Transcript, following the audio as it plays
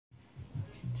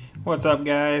What's up,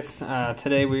 guys?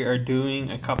 Today we are doing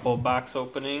a couple box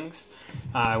openings.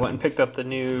 I went and picked up the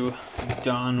new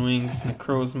Dawnwings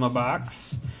Necrozma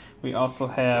box. We also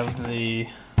have the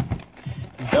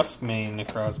Dusk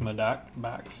Necrozma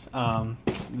box.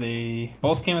 They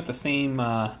both came with the same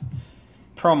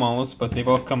promos, but they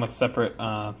both come with separate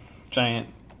giant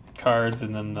cards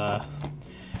and then the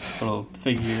little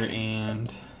figure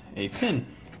and a pin.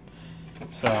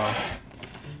 So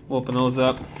we'll open those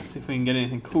up, see if we can get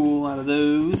anything cool out of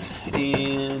those,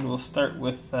 and we'll start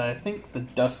with I think the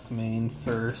Dusk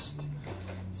first.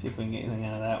 See if we can get anything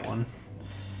out of that one.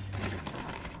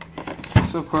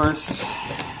 So of course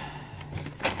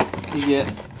you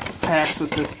get packs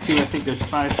with this too. I think there's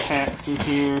 5 packs in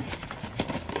here.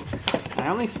 I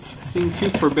only seen 2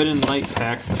 Forbidden Light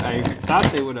packs. I thought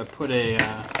they would have put a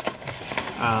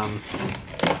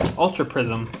Ultra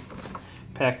Prism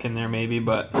pack in there maybe,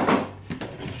 but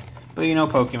you know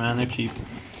Pokemon, they're cheap,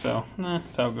 so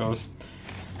that's how it goes.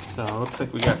 So it looks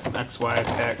like we got some XY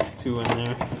packs too in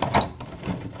there.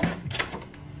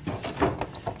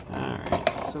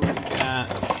 Alright, so we got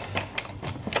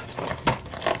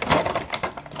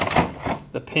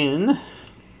the pin. Of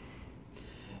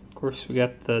course we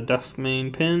got the Dusk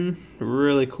pin,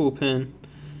 really cool pin.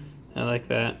 I like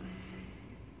that.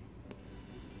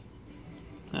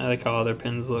 I like how other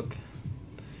pins look.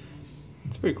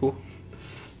 It's pretty cool.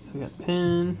 So we got the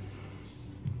pin,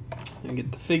 and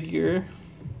get the figure.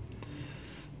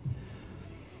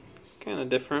 Kind of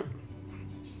different.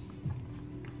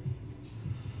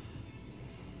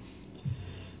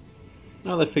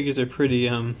 All the figures are pretty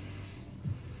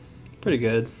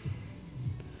good.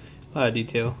 A lot of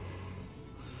detail.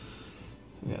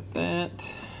 So we got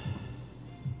that.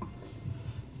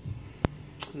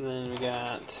 And then we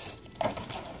got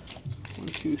 1,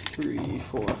 2, 3,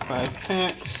 4, 5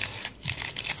 packs.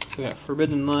 We got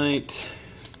Forbidden Light,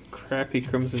 Crappy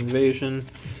Crimson Invasion,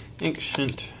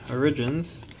 Ancient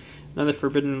Origins, another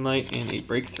Forbidden Light, and a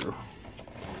Breakthrough.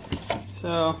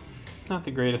 So, not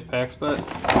the greatest packs, but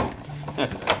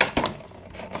that's it.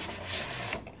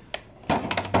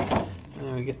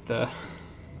 And we get the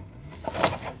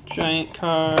giant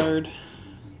card.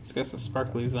 It's got some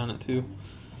sparklies on it too.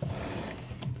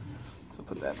 So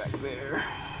put that back there.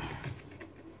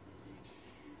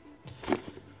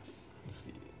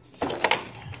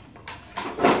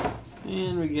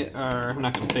 And we get our, I'm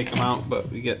not going to take them out, but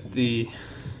we get the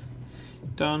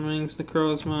Dawnwings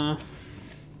Necrozma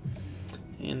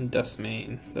and Dusk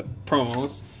the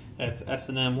promos. That's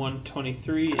S&M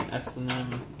 123 and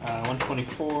S&M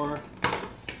 124.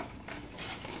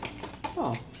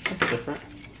 Oh, that's different.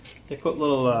 They put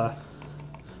little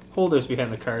holders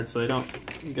behind the cards so they don't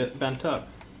get bent up.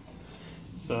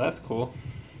 So that's cool.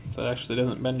 So it actually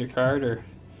doesn't bend your card or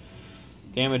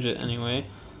damage it anyway.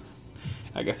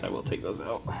 I guess I will take those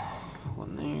out.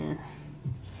 One there.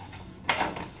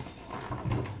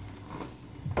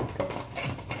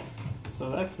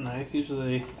 So that's nice.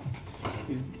 Usually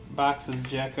these boxes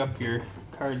jack up your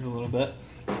cards a little bit.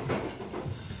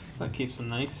 That keeps them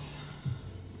nice.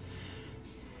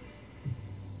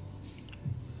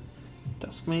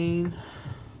 Dusk So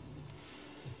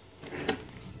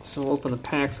we'll open the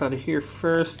packs out of here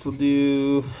first.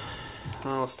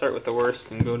 I'll start with the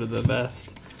worst and go to the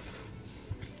best.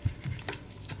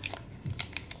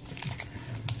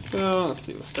 So let's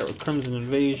see, we'll start with Crimson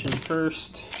Invasion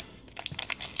first.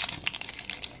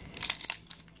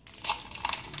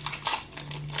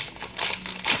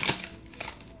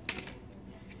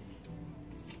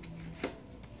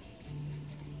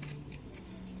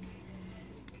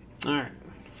 Alright,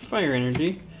 Fire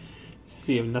Energy,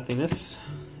 Sea of Nothingness,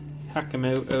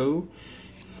 Hakamoto,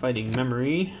 Fighting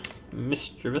Memory,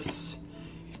 Mischievous,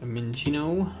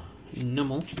 Minchino,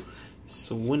 Nummel,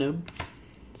 Swinub,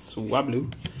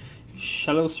 Swablu,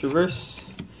 Shallows Reverse,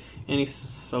 any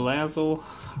Salazzle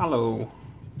Hollow.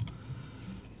 So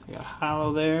we got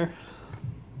Hollow there.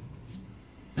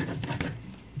 Alright,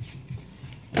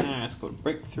 let's go to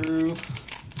Breakthrough.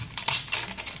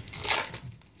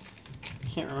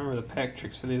 Can't remember the pack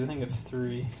tricks for these, I think it's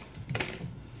 3.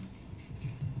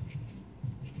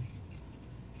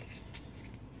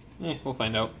 Yeah, we'll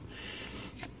find out.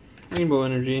 Rainbow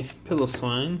Energy,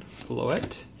 Pillowswine,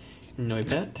 Floette,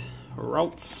 Noipet,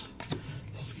 Ralts,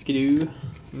 Skidoo,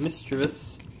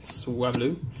 Mischievous,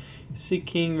 Swablu,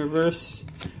 Seeking Reverse.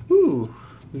 Ooh,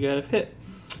 we got a hit.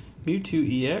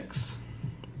 Mewtwo EX,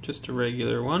 just a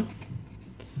regular one.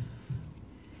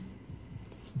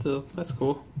 Still, that's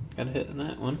cool. Got a hit in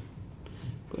that one.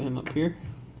 Put him up here.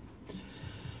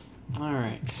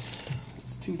 Alright,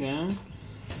 that's 2 down.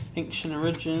 Ancient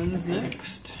Origins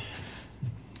next.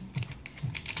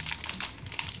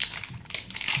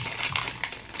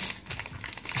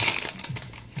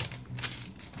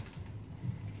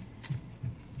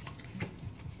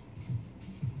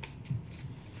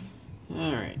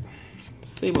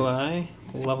 Sableye,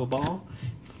 Lava Ball,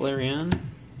 Flareon,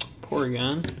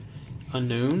 Porygon,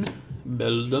 Unknown,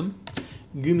 Beldum,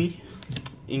 Gumi,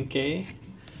 Inkay,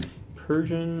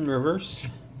 Persian Reverse,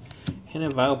 and a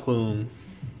Vileplume,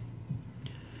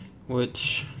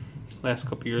 which last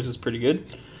couple years was pretty good.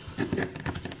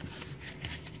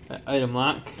 That item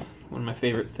lock, one of my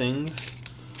favorite things.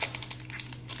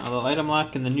 Although item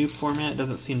lock in the new format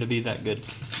doesn't seem to be that good.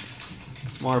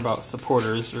 It's more about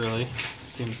supporters, really, it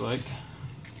seems like.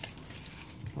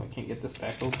 Oh, I can't get this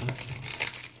back open.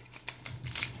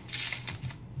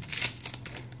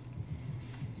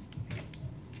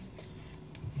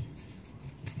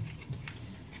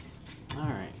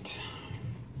 Alright.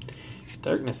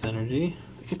 Darkness Energy,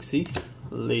 Uxie,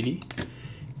 Lady,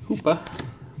 Hoopa,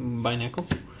 Binacle,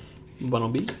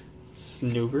 Bunnelby,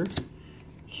 Snoover,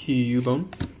 Cubone,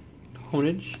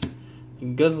 Honedge,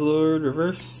 Guzzlord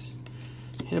Reverse,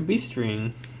 and a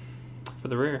Beastring for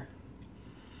the rare.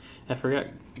 I forgot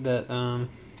that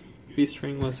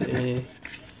Beastring was a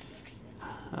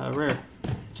rare.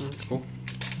 That's cool.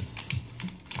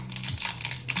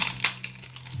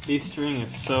 Beastring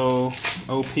is so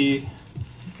OP.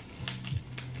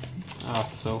 Oh,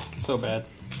 it's so bad.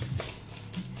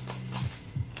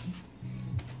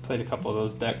 Played a couple of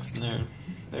those decks and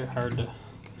they're hard to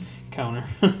counter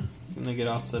when they get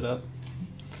all set up.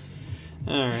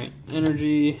 Alright,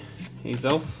 Energy,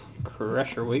 Azelf,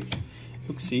 Crusher Wake,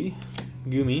 Uxie,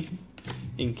 Gumi,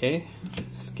 Inkay,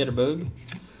 Skitterbug,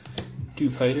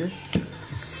 Dewpider,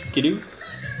 Skidoo,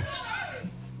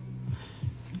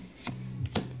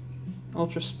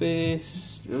 Ultra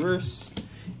Space, Reverse,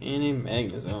 and a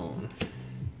Magnezone.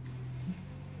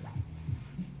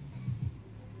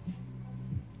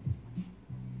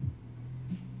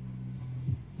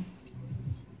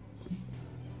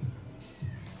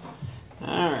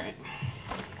 Alright,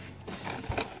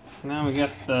 so now we got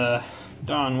the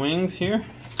Dawn Wings here.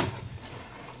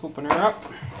 Let's open her up.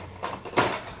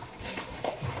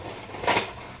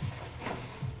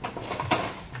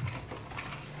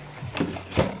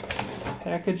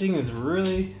 Packaging is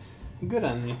really good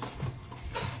on these.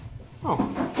 Oh.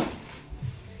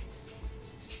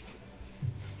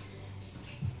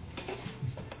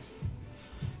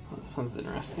 Oh, this one's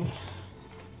interesting.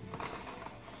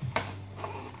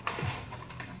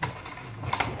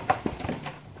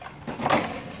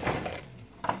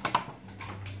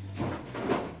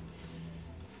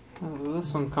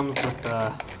 This one comes with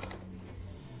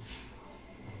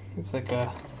looks like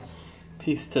a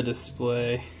piece to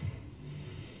display.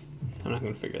 I'm not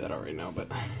going to figure that out right now,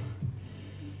 but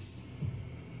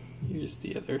here's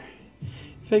the other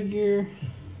figure.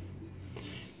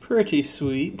 Pretty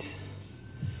sweet.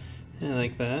 I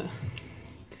like that. I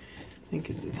think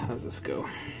it just, how's this go?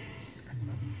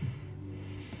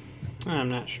 I'm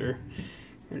not sure.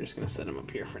 We're just going to set them up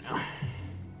here for now.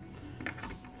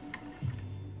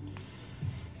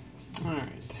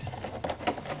 Alright,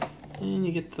 and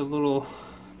you get the little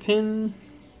pin,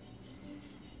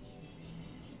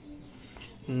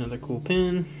 another cool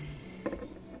pin,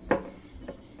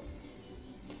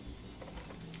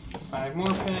 5 more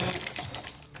packs,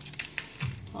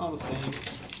 all the same.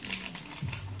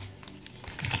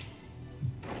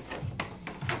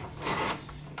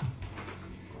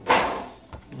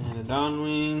 And a Dawn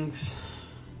Wings,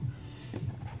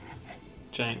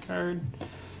 giant card,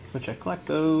 which I collect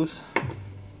those.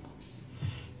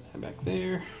 Back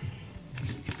there.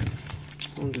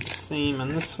 We'll do the same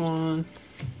on this one.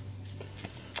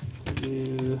 We'll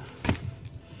do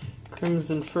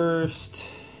Crimson first.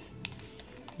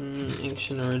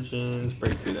 Ancient Origins,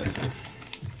 Breakthrough, that's fine.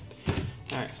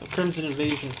 Alright, so Crimson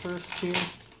Invasion first here.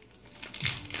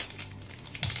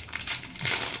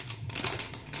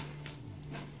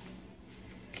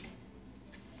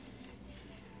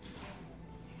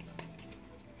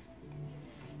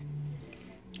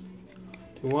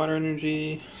 Water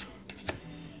Energy,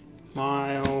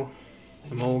 Mile,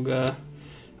 Emolga,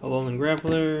 Alolan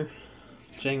Graveler,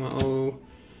 Jangmo-O,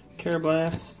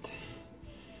 Carablast,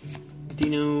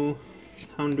 Dino,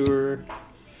 Houndour,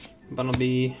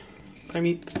 Bunnelby,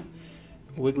 Primeape,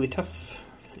 Wigglytuff,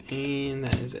 and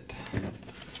that is it.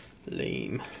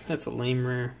 Lame. That's a lame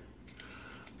rare.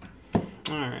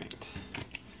 Alright.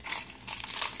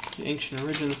 The Ancient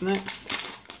Origins next.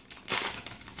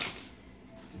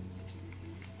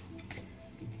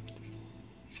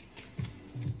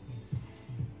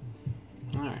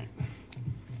 Alright.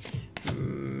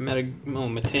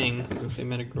 Metang. I was going to say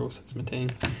Metagross, it's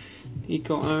Metang.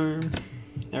 Eco Arm,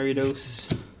 Ariados,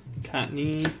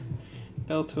 Cottonee,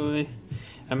 Beltoy.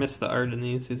 I missed the art in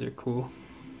these are cool.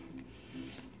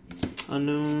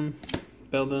 Unknown,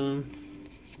 Beldum,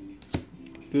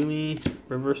 Gumi,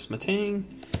 Reverse Matang,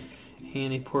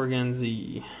 and a Porygon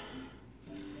Z.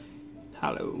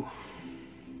 Hollow.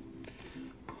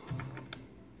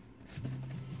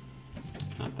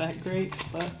 Not that great,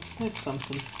 but it's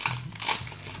something.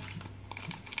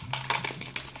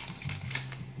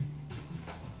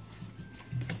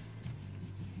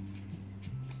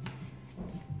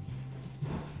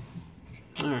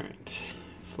 Alright,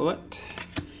 Floette,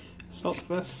 Assault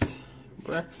Vest,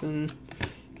 Braxton,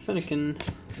 Fennekin,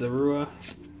 Zorua,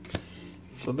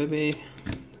 Flabebe,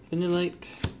 Vanillite,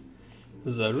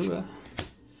 Zorua,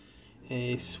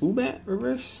 a Swoobat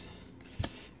reverse.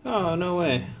 Oh, no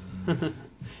way.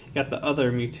 Got the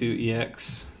other Mewtwo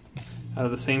EX out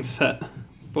of the same set,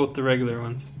 both the regular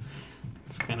ones.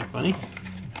 It's kind of funny.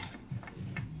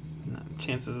 Not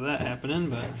chances of that happening,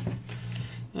 but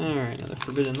alright, another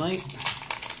Forbidden Light.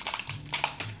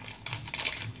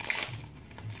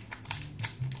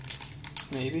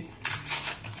 Maybe.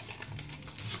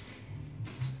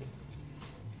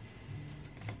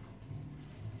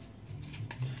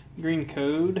 Green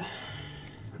Code,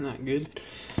 not good.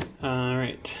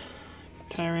 Alright,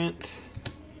 Tyrant,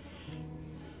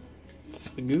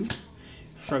 Sliggoo,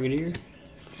 Frogadier,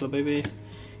 Flabebe,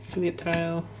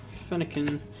 Helioptile,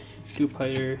 Fennekin,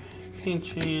 Dewpider,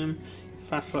 Pancham,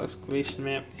 Fossil Excavation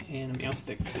Map, and a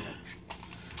Meowstic.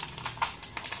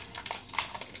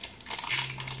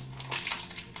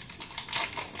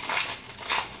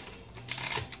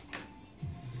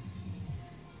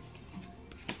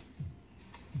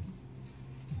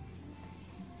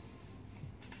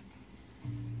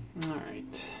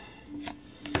 Alright,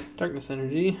 Darkness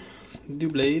Energy,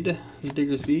 Doublade,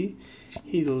 Diggersby,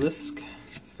 Heedlisk,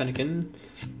 Fennekin,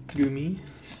 Goomy,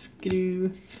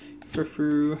 Skidoo,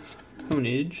 Furfrou,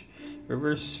 Honedge,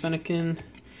 Reverse Fennekin,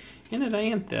 and a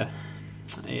Diantha,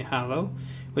 a Hollow,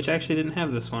 which I actually didn't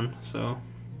have this one, so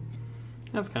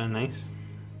that's kind of nice.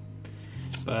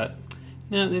 But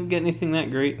no, didn't get anything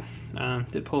that great.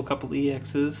 Did pull a couple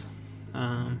EXs.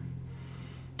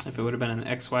 If it would have been in the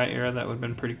XY era, that would have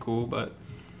been pretty cool, but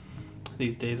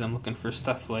these days I'm looking for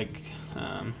stuff like,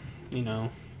 you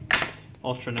know,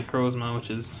 Ultra Necrozma,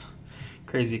 which is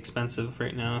crazy expensive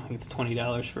right now. I think it's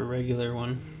 $20 for a regular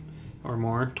one, or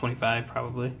more, 25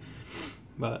 probably.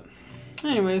 But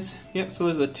anyways, yep, so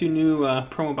there's the two new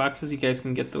promo boxes. You guys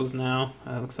can get those now.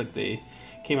 Looks like they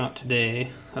came out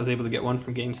today. I was able to get one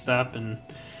from GameStop and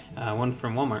one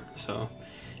from Walmart, so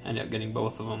I ended up getting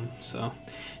both of them. So,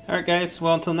 alright guys,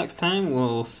 well until next time,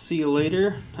 we'll see you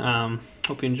later.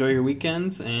 Hope you enjoy your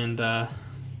weekends, and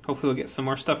hopefully we'll get some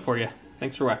more stuff for you.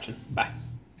 Thanks for watching. Bye.